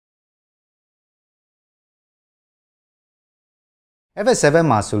FS7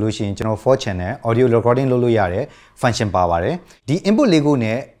 မှာဆိုလို့ရှိရင်ကျွန်တော် 4 channel audio recording လုပ်လို့ရတယ် function ပါပါတယ်ဒီ input လေးကို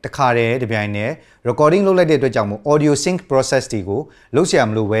နဲ့တခါတည်းတပြိုင်နက် recording လုပ်လိုက်တဲ့အတွက်ကြောင့်မို့ audio sync process တွေကိုလုပ်เสีย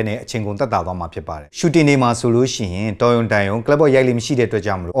မလို့ပဲနဲ့အချိန်ကုန်တက်တာသွားမှာဖြစ်ပါတယ် shooting တွေမှာဆိုလို့ရှိရင်တော်ရုံတန်ရုံ clipboard ရိုက်လိမရှိတဲ့အတွက်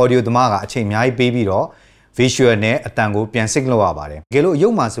ကြောင့်မလို့ audio သမားကအချိန်အများကြီးပေးပြီးတော့ visual နဲ့အတန်ကိုပြန် sync လုပ်ရပါတယ်တကယ်လို့ရု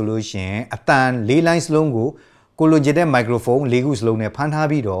ပ်မှာဆိုလို့ရှိရင်အတန်၄ line စလုံးကိုကိုလိုချင်တဲ့ microphone ၄ခုစလုံးနဲ့ဖမ်းထား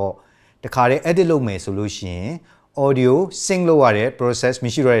ပြီးတော့တခါတည်း edit လုပ်မယ်ဆိုလို့ရှိရင်audio sync လုပ်ရတဲ့ process မ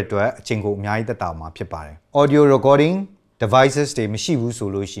ရှိတော့တဲ့အတွက်အချိန်ကိုအများကြီးတက်တာမှာဖြစ်ပါတယ် audio recording devices တွေမရှိဘူးဆို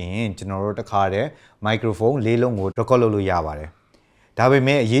လို့ရှိရင်ကျွန်တော်တို့တခါတည်း microphone လေးလုံးကို record လုပ်လို့ရပါတယ်ဒါပေ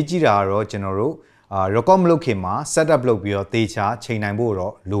မဲ့အရေးကြီးတာကတော့ကျွန်တော်တို့record မလုပ်ခင်မှာ setup လုပ်ပြီးတော့သေချာချိန်နိုင်ဖို့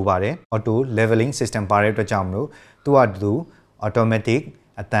တော့လိုပါတယ် auto leveling system ပါတဲ့အတွက်ကြောင့်မလို့သူ automatic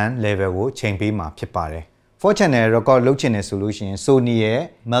အတန်း level ကိုချိန်ပေးမှာဖြစ်ပါတယ်4 channel record လုပ်ချင်တယ်ဆိုလို့ရှိရင် Sony ရဲ့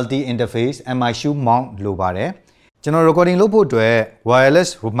multi interface MI shoe mount လိုပါတယ်ကျွန်တော် recording လုပ်ဖို့အတွက် wireless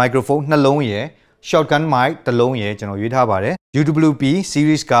microphone နှလုံးရယ် shotgun mic တစ်လုံးရယ်ကျွန်တော်ရွေးထားပါတယ် UWP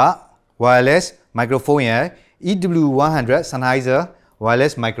series က wireless microphone ရယ် EW100 Sennheiser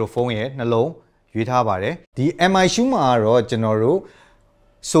wireless microphone ရယ်နှလုံးရွေးထားပါတယ်ဒီ MI shoe မှာတော့ကျွန်တော်တို့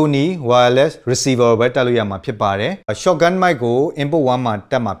Sony wireless receiver ပဲတက်လို့ရမှာဖြစ်ပါတယ် shotgun mic ကို input 1မှာ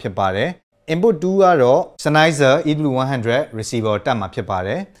တက်မှာဖြစ်ပါတယ် input 2ကတော့ Sennheiser EW100 receiver တက်မှာဖြစ်ပါတ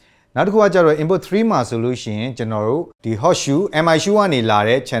ယ်နောက်တစ်ခုကကျတော့ input 3မှာဆိုလို့ရှိရင်ကျွန်တော်တို့ဒီ hot shoe MI shoe ကနေလာ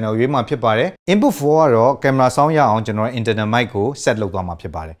တဲ့ channel ရွေးမှာဖြစ်ပါတယ် input 4ကတော့ camera sound ရအောင်ကျွန်တော် internal mic ကို set လုပ်သွားမှာဖြ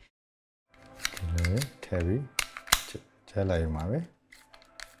စ်ပါတယ်ထည့်ပြီးထည့်လိုက်ရမှာပဲ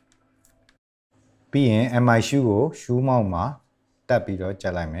ပြီးရင် MI shoe ကို shoe mount မှာတက်ပြီးတော့ကြ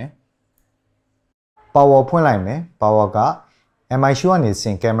က်လိုက်မယ် power ဖွင့်လိုက်မယ် power က MI shoe ကနေစ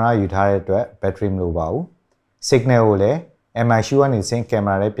င် camera ယူထားတဲ့အတွက် battery မလိုပါဘူး signal ကိုလည်းMI shoe ကနေစင်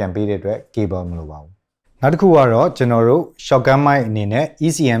camera လေးပြန်ပေးတဲ့အတွက် cable မလိုပါဘူးနောက်တစ်ခုကတော့ကျွန်တော်တို့ shotgun mic အနေနဲ့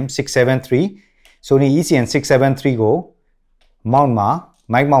ECM673 Sony ECM673 ကို mount မှာ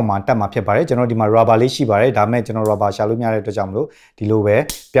mic mount မှာတက်မှာဖြစ်ပါတယ်ကျွန်တော်ဒီမှာ rubber လေးရှိပါတယ်ဒါပေမဲ့ကျွန်တော် rubber ရှာလို့မရတဲ့အတွက်ကြောင့်မလို့ဒီလိုပဲ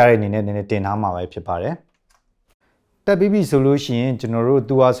ပြတဲ့အနေနဲ့နည်းနည်းတင်ထားမှာပဲဖြစ်ပါတယ်တက်ပြီးပြီဆိုလို့ရှိရင်ကျွန်တော်တို့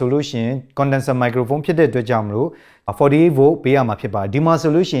သူဟာဆိုလို့ရှိရင် condenser microphone ဖြစ်တဲ့အတွက်ကြောင့်မလို့ 48 volt ပေးရမှာဖြစ်ပါတယ်ဒီမှာ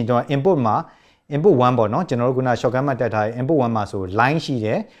ဆိုလို့ရှိရင်ကျွန်တော် input မှာinput 1ပေါ့နော်ကျွန်တော်တို့ခုန shotgun မှာတက်ထားတဲ့ input 1မှာဆို line ရှိတ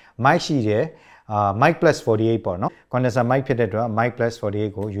ယ် mic ရှိတယ်mic plus 48ပေါ့နော် condenser mic ဖြစ်တဲ့အတွက် mic plus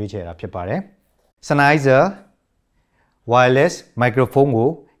 48ကိုရွေးချယ်တာဖြစ်ပါတယ် Sennheiser wireless microphone ကို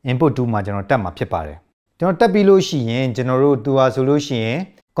input 2မှာကျွန်တော်တက်မှာဖြစ်ပါတယ်ကျွန်တော်တက်ပြီးလို့ရှိရင်ကျွန်တော်တို့သူဟာဆိုလို့ရှိရင်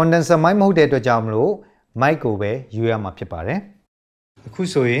condenser mic မဟုတ်တဲ့အတွက်ကြောင့်မလို့ mic ကိုပဲရွေးရမှာဖြစ်ပါတယ်အခု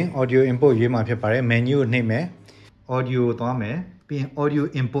ဆိုရင် audio input ရွေးမှာဖြစ်ပါတယ် menu ကိုနှိပ်မယ် audio သွားမယ်ပြီးရင် audio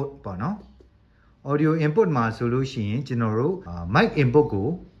input ပေါ့နော်audio input မှာဆိုလို့ရှိရင်ကျွန်တော်တို့ mic input ကို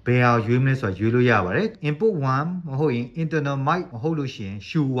ဘယ်ဟာရွေးမလဲဆိုတာရွေးလို့ရပါတယ် input 1မဟုတ်ရင် internal mic မဟုတ်လို့ရှိရင်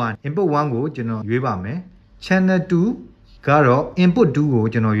shoe 1 input 1ကိုကျွန်တော်ရွေးပါမယ် channel 2ကတော့ input 2ကို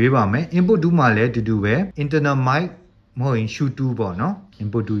ကျွန်တော်ရွေးပါမယ် input 2မှာလည်းတူတူပဲ internal mic မဟုတ်ရင် shoe 2ပေါ့နော်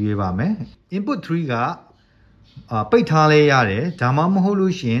input 2ရွေးပါမယ် input 3ကပိတ်ထားလဲရတယ်ဒါမှမဟုတ်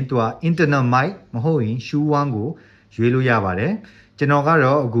လို့ရှိရင်သူက internal mic မဟုတ်ရင် shoe 1ကိုရွေးလို့ရပါတယ်ကျွန်တော်က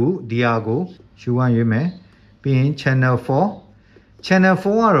တော့အခုဒီဟာကို shoe 1ရွေးမယ်ပြီးရင် channel 4 channel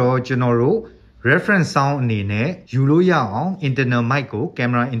 4ကတော့ကျွန်တော်တို့ reference sound အနေနဲ့ယူလို့ရအောင် internal mic ကို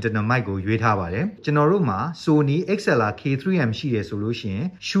camera internal mic ကိုရွေးထားပါတယ်ကျွန်တော်တို့မှာ Sony XLR K3M ရှိတယ်ဆိုလို့ရှိရင်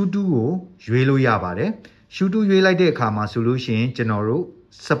shoe 2ကိုရွေးလို့ရပါတယ် shoe 2ရွေးလိုက်တဲ့အခါမှာဆိုလို့ရှိရင်ကျွန်တော်တို့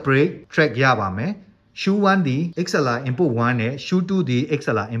separate track ရပါမယ်shoe 1ဒီ XLR input 1နဲ့ shoe 2ဒီ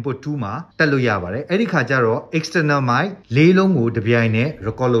XLR input 2မှာတက်လို့ရပါတယ်အဲ့ဒီခါကျတော့ external mic လေးလုံးကိုတပြိုင်နဲ့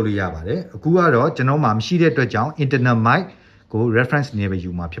record လုပ်လို့ရပါတယ်အခုကတော့ကျွန်တော်မှာမရှိတဲ့အတွက်ကြောင့် internal mic ကို reference အနေနဲ့ပဲ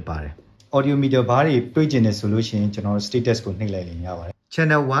ယူမှာဖြစ်ပါတယ် audio meter bar တွေတွေးကျင်တယ်ဆိုလို့ရှိရင်ကျွန်တော် status ကိုနှိပ်လိုက်ရင်ရပါတယ်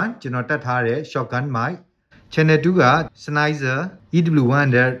channel 1ကျွန်တော်တက်ထားတဲ့ shotgun mic channel 2က Sennheiser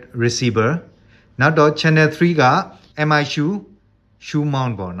EW100 receiver နောက်တော့ channel 3က MI shoe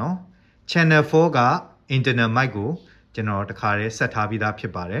mount ပေါ့နော်channel 4က internal mic ကိုကျွန်တော်တခါတည်းဆက်ထားပြီးသားဖြ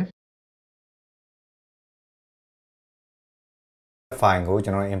စ်ပါတယ် file ကိုကျွ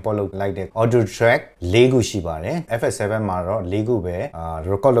န်တော် import လုပ်လိုက်တဲ့ audio track ၄ခုရှိပါတယ် FS7 မှာတော့၄ခုပဲ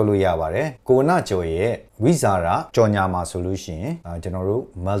record လုပ်လို့ရပါတယ်ကိုနာကျော်ရဲ့ဝိဇာရကြော်ညာမှာဆိုလို့ရှိရင်ကျွန်တော်တို့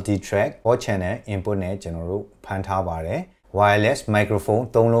multi track 4 channel input နဲ့ကျွန်တော်တို့ဖမ်းထားပါတယ် wireless microphone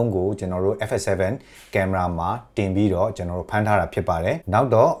 3လုံးကိုကျွန်တော်တို့ FS7 camera မှာတင်ပြီးတော့ကျွန်တော်တို့ဖမ်းထားတာဖြစ်ပါတယ်နောက်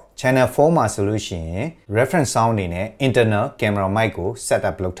တော့ channel 4မှာဆိုလို့ရှိရင် reference sound အနေနဲ့ internal camera mic ကို set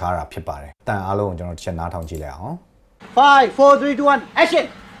up လုပ်ထားတာဖြစ်ပါတယ်အတန်အားလုံးကိုကျွန်တော်တစ်ချက်နားထောင်ကြည့်လိုက်အောင် 5 4 3 2 1 action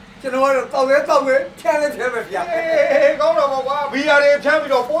ကျွန်တော်ကတော့တောက်ရဲဖြန်းလဲဖြန်းပဲဗျာကောင်းတော့ပေါ့ကွာဘီယာတွေဖြန်း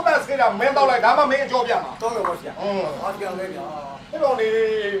ပြီးတော့ပိုးသက်ဆေးတာမင်းတောက်လိုက်ဒါမှမင်းအကျော်ပြမှာတောက်တော့ပါဗျာအားကြောင်လဲဗျာ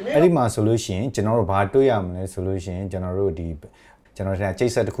အဲ့ဒီမှာဆိုလို့ရှိရင်ကျွန်တော်တို့ဘာတွေ့ရမလဲဆိုလို့ရှိရင်ကျွန်တော်တို့ကျွန်တော်တို့ချိ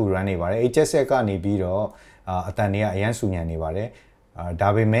တ်ဆက်တစ်ခု run နေပါတယ်အဲ့ချိတ်ဆက်ကနေပြီးတော့အတန်တွေကအရန်ဆူညံနေပါတယ်ဒါ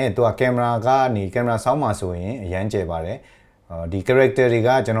ပေမဲ့သူကကင်မရာကနေကင်မရာဆောင်းမှာဆိုရင်အရန်ကျယ်ပါတယ်ဒီ character တွေက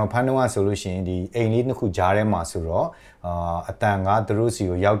ကျွန်တော်ဖန်တော့ဆိုလို့ရှိရင်ဒီအိမ်လေးနှစ်ခုကြားထဲမှာဆိုတော့အတန်ကသူတို့စီ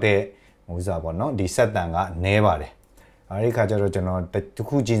ကိုရောက်တဲ့ဥစားပေါ့နော်ဒီဆက်တန်ကနည်းပါတယ်အဲဒီခါကျတော့ကျွန်တော်တစ်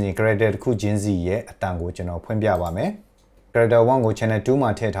ခုချင်းစီ character တစ်ခုချင်းစီရဲ့အတန်ကိုကျွန်တော်ဖွင့်ပြပါမယ် character 1ကို channel 2မှာ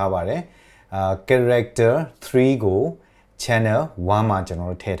ထည့်ထားပါတယ်character 3ကို channel 1မှာကျွန်တော်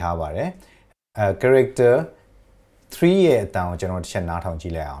တို့ထည့်ထားပါတယ်character 3ရဲ့အတန်ကိုကျွန်တော်တစ်ချက်နားထောင်ကြ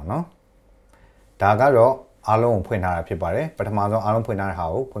ည့်လိုက်အောင်เนาะဒါကတော့အားလုံးကိုဖွင့်ထားတာဖြစ်ပါတယ်ပထမဆုံးအားလုံးဖွင့်ထားတဲ့ဟာ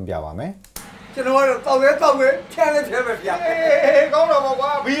ကိုဖွင့်ပြပါမယ်ကျွန်တော်ကတော့တောက်ရဲဖြန်းလဲဖြန်းပဲဗျာကောင်းတော့ပေါ့ကွာ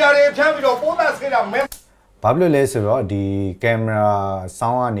ဘီယာတွေဖြန်းပြီးတော့ပိုးသက်ဆေးတာမင်းဘာဖြစ်လို့လဲဆိုတော့ဒီကင်မရာဆော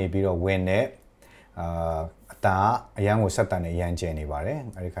င်းကနေပြီးတော့ဝင်တဲ့အတန်အရန်ကိုဆက်တန်နဲ့အရန်ကျနေပါတယ်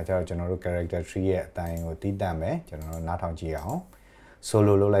အဲဒီခါကျတော့ကျွန်တော်တို့ character 3ရဲ့အတန်ကိုတီးတန့်မယ်ကျွန်တော်တို့နားထောင်ကြည့်အောင်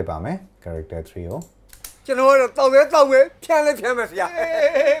solo လုပ်လိုက်ပါမယ် character 3ကိုကျွန်တော်ကတော့တောက်ရဲဖြန်းလဲဖြန်းပဲဗျာ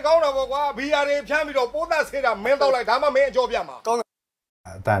ကောင်းတော့ပေါ့ကွာဘီယာတွေဖြန်းပြီးတော့ပိုးသက်ဆေးတာမင်းတောက်လိုက်ဒါမှမင်းအကျော်ပြမှာကောင်း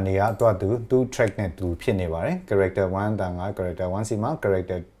အတန်တွေကတော့သူ track နဲ့သူဖြစ်နေပါတယ် character 1အတန်က character 1 စီမှာ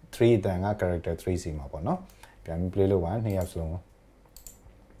character 3အတန်က character 3 စီမှာပေါ့နော်ပြန်ပြီး play လုပ်ပါနှစ်ယောက်စလုံး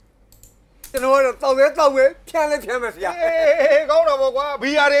ကျွန်တော်ကတော့တောက်ရဲဖြန်းလဲဖြန်းပဲဗျာကောင်းတော့ပေါ့ကွာ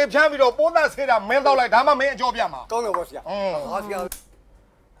ဘီယာတွေဖြန်းပြီးတော့ပိုးသက်ဆေးတာမင်းတောက်လိုက်ဒါမှမင်းအကျော်ပြမှာကောင်းတော့ပါဗျာအားကြောင်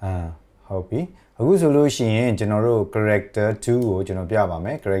ဟုတ်ပြီအခုဆိုလို့ရှိရင်ကျွန်တော်တို့ character 2ကိုကျွန်တော်ပြပါမ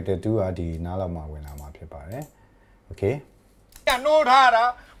ယ် character 2ကဒီနားလောက်မှာဝင်လာမှာဖြစ်ပါတယ် okay နိုးထားတာ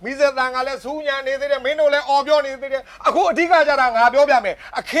မိစတန်ကလည်းစူးညံနေသေးတယ်မင်းတို့လည်းအော်ပြောနေသေးတယ်အခုအဓိကကြတာငါပြောပြမယ်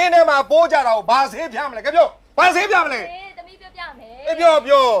အခင်းထဲမှာပိုးကြတာကိုဘာဆေးပြမလဲကြပြောဘာဆေးပြမလဲသမီးပြောပြမယ်ပြော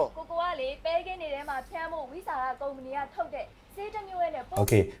ကိုကလေပဲခင်းနေထဲမှာဖြန်းဖို့ဝိစာရကုမ္ပဏီကထုတ်တဲ့ဆေးတစ်မျိုးနဲ့ပိုး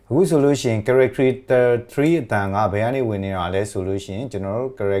okay အခုဆိုလို့ရှိရင် character 3အတန်ကဘယ်ကနေဝင်နေတာလဲဆိုလို့ရှိရင်ကျွန်တော်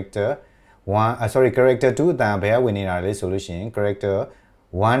တို့ character 1 character 2အတန်ဘယ်ကဝင်နေတာလဲဆိုလို့ရှိရင် character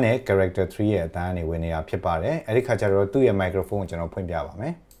 1နဲ့ character 3ရဲ့အတန်းနေဝင်နေတာဖြစ်ပါတယ်အဲ့ဒီခါကျတော့သူ့ရဲ့ microphone ကိုကျွန်တော်ဖွင့်ပြပါမ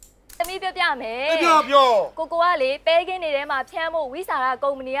ယ်သမီးပြောပြမယ်ပြောကိုကလေပဲခင်းနေထဲမှာဖြန်းဖို့ဝိစာရကု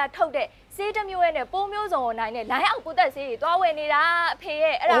မ္ပဏီကထုတ်တဲ့ဆေးတစ်မျိုးနဲ့ပိုးမျိုးစုံကိုနိုင်နဲ့လိုင်းအောက်ပိုးသက်ဆေးတွေတွားဝင်နေတာအဖေ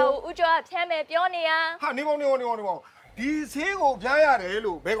ရဲ့အဲ့ဒါကိုဦးကျော်ကဖြန်းမယ်ပြောနေရဟာနေပေါင်းဒီဆေးကိုဖြန်းရတယ်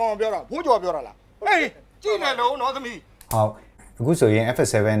လို့ဘယ်ကောင်ပြောတာဘိုးကျော်ပြောတာလားဟေးကြည့်နေလို့နော်သမီးဟုတ်အခုဆိုရင်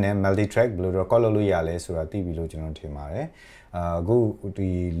FS7 နဲ့ multi track ဘယ်လိုတော့ call လုပ်လို့ရလဲဆိုတာသိပြီလို့ကျွန်တော်ထင်ပါတယ်အခုဒီ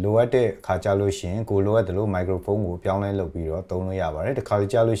လိုအပ်တဲ့ခါကြလို့ရှိရင်ကိုလိုအပ်တယ်လို့ microphone ကိုပြောင်းလဲလုပ်ပြီးတော့သုံးလို့ရပါတယ်တခါ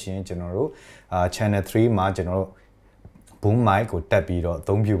ကြလို့ရှိရင်ကျွန်တော်တို့channel 3မှာကျွန်တော်တို့ boom mic ကိုတက်ပြီးတော့အ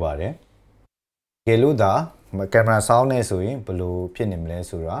သုံးပြုပါတယ်ကဲလို့ဒါကင်မရာဆောင်းနေဆိုရင်ဘယ်လိုဖြစ်နေမလဲ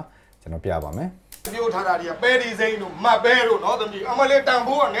ဆိုတာကျွန်တော်ပြပါမယ်ပြောထားတာတွေကပဲဒီစိမ်းတို့မတ်ပဲတို့နော်သမီးအမလေးတန်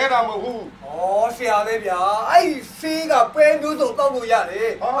ဖိုးကနဲတာမဟုတ်ဘူးဆရာလေးဗျာအဲ့ဆေးကပဲမျိုးစုံတောက်လို့ရတယ်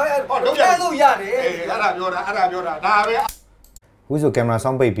လုံးရလို့ရတယ်အဲ့ဒါပြောတာဒါပဲအခုဆိုကင်မရာ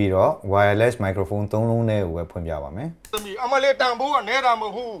ဆောင်းပိတ်ပြီးတော့ wireless microphone 3လုံးနဲ့ကိုပဲဖွင့်ပြပါမယ်သမီးအမလေးတန်ဖိုးကနဲတာမဟု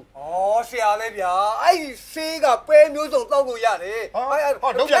တ်ဘူးဆရာလေးဗျာအဲ့ဆေးကပဲမျိုးစုံတောက်လို့ရတယ်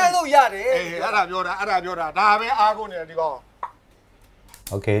လုံးရလို့ရတယ်အဲ့ဒါပြောတာဒါပဲအားကိုနေတယ်ဒီကောင်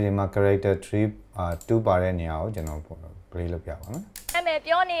Okay ဒီမှာ character 2ပါတဲ့နေရာကိုကျွန်တော် play လုပ်ပြပါမယ်အဲ့မဲ့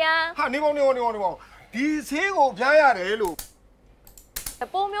ပြောနေရဟာနေပေါင်းဒီဆေးကိုဖြန်းရတယ်လို့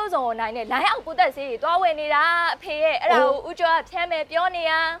ပိုးမျိုးစုံကိုနိုင်နဲ့လိုင်းအောက်ပိုးသက်ဆေးတွေတွားဝင်နေတာအဖေရဲ့အဲ့ဒါကိုဦးကျော်ကဖြန်းမယ်ပြောနေ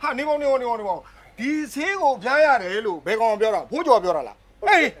ရဟာနေပေါင်းဒီဆေးကိုဖြန်းရတယ်လို့ဘယ်ကောင်ပြောတာဘိုးကျော်ပြောတာလား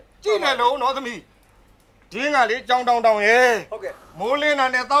ဟေးကြည့်နေလို့နော်သမီးဒင်းကလေကြောင်တောင်ရဲဟုတ်ကဲ့မိုးလင်းတာ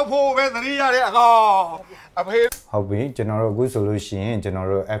နဲ့တောက်ဖို့ပဲသတိရတဲ့အကောင်အဖေဟုတ်ပြီကျွန်တော်တို့အခုဆိုလို့ရှိရင်ကျွန်တော်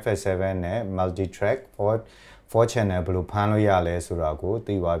တို့ FS7 နဲ့ multi track 4 channel ဘယ်လိုဖမ်းလို့ရလဲဆိုတာကို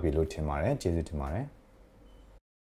သိသွားပြီလို့ထင်ပါတယ်ကျေးဇူးတင်ပါတယ်